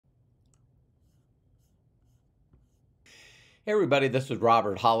Hey everybody, this is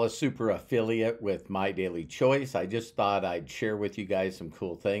Robert Hollis, super affiliate with My Daily Choice. I just thought I'd share with you guys some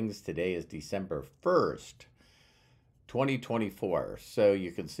cool things. Today is December 1st, 2024. So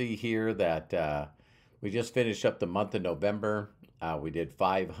you can see here that we just finished up the month of November. We did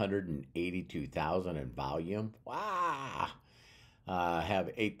 582,000 in volume. Wow!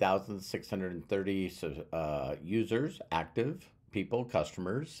 Have 8,630 users, active people,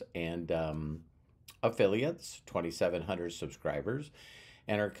 customers, and affiliates, 2,700 subscribers,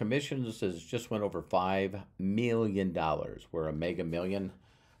 and our commissions is just went over $5 million. We're a mega million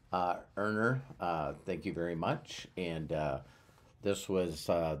earner. Thank you very much. And this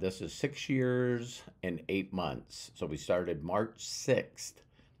is 6 years and 8 months. So we started March 6th,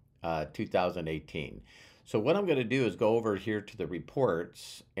 2018. So what I'm going to do is go over here to the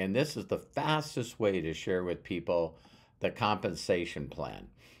reports, and this is the fastest way to share with people the compensation plan.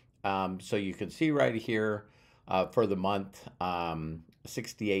 So you can see right here for the month,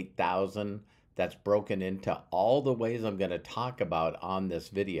 68,000. That's broken into all the ways I'm going to talk about on this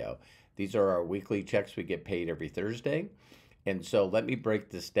video. These are our weekly checks we get paid every Thursday. And so let me break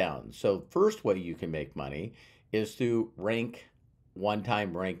this down. So first way you can make money is through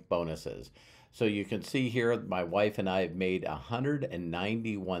one-time rank bonuses. So you can see here, my wife and I have made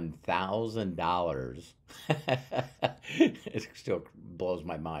 $191,000. It still blows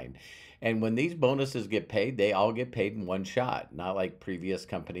my mind. And when these bonuses get paid, they all get paid in one shot, not like previous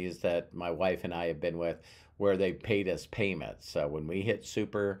companies that my wife and I have been with where they paid us payments. So when we hit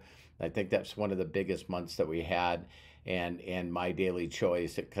super, I think that's one of the biggest months that we had. And My Daily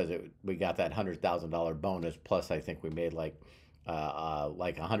Choice, because we got that $100,000 bonus, plus I think we made like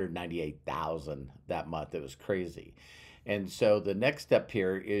 198,000 that month. It was crazy. And so the next step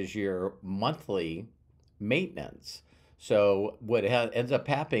here is your monthly maintenance. So what ends up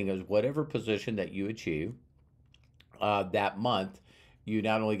happening is whatever position that you achieve that month, you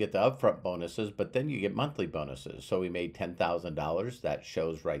not only get the upfront bonuses, but then you get monthly bonuses. So we made $10,000. That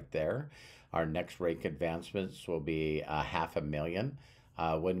shows right there. Our next rank advancements will be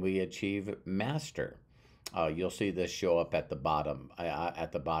 $500,000 when we achieve master. You'll see this show up at the bottom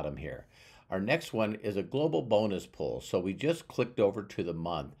here. Our next one is a global bonus pool. So we just clicked over to the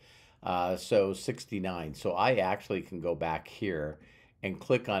month. So 69. So I actually can go back here and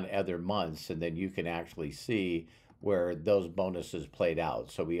click on other months, and then you can actually see where those bonuses played out.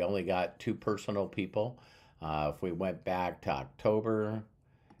 So we only got 2 personal people. If we went back to October,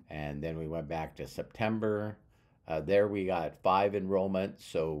 and then we went back to September, there we got 5 enrollments.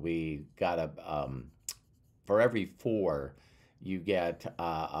 So we got for every 4, you get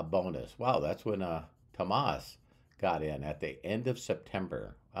a bonus. Wow, that's when Tomas got in at the end of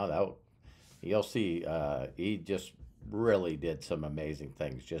September. Wow, you'll see he just really did some amazing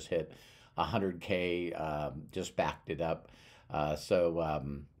things. Just hit 100K, just backed it up.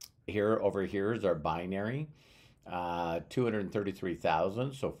 Over here is our binary,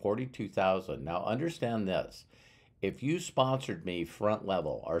 233,000, so 42,000. Now understand this: if you sponsored me front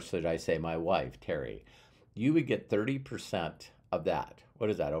level, or should I say my wife Terry, you would get 30% of that. What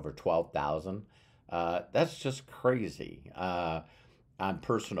is that? Over 12,000. That's just crazy on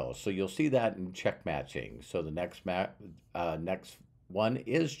personal. So you'll see that in check matching. So the next one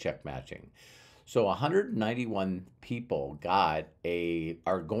is check matching. So 191 people are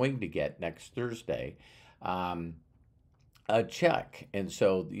going to get next Thursday a check, and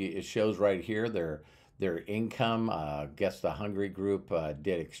so it shows right here their income. Guess the Hungry group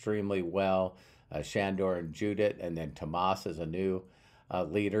did extremely well. Shandor and Judith, and then Tomas is a new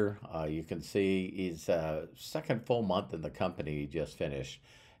leader. You can see he's second full month in the company he just finished.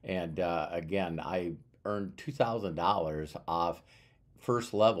 And again, I earned $2,000 off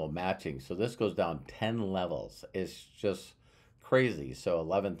first level matching. So this goes down 10 levels. It's just crazy. So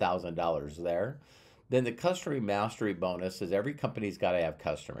 $11,000 there. Then the customer mastery bonus is every company's got to have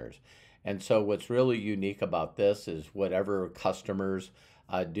customers. And so what's really unique about this is whatever customers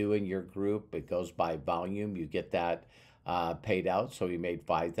do in your group, it goes by volume. You get that paid out. So we made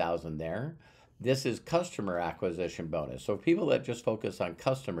 5,000 there. This is customer acquisition bonus. So people that just focus on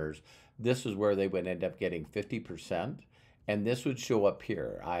customers, this is where they would end up getting 50%. And this would show up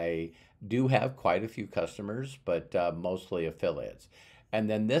here. I do have quite a few customers, but mostly affiliates. And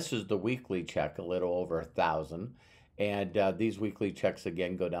then this is the weekly check, a little over 1,000. And these weekly checks,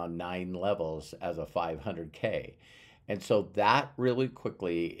 again, go down 9 levels as a 500K. And so that really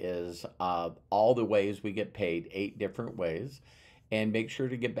quickly is all the ways we get paid, 8 different ways. And make sure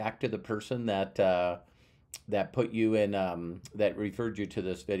to get back to the person that put you in, that referred you to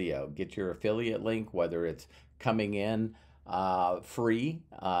this video. Get your affiliate link, whether it's coming in free.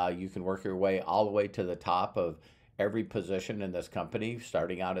 You can work your way all the way to the top of every position in this company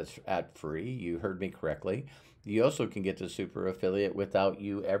starting out at free. You heard me correctly. You also can get to super affiliate without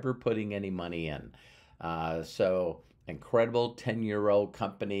you ever putting any money in. So incredible 10-year-old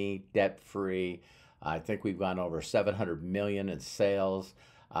company, debt free. I think we've gone over 700 million in sales.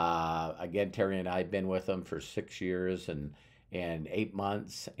 Again, Terry and I have been with them for 6 years and 8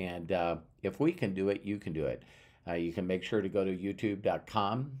 months. And if we can do it, you can do it. You can make sure to go to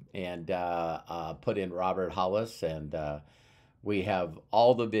youtube.com and put in Robert Hollis, and we have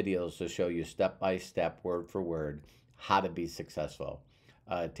all the videos to show you step by step, word for word, how to be successful.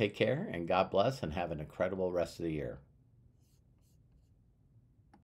 Take care and God bless, and have an incredible rest of the year.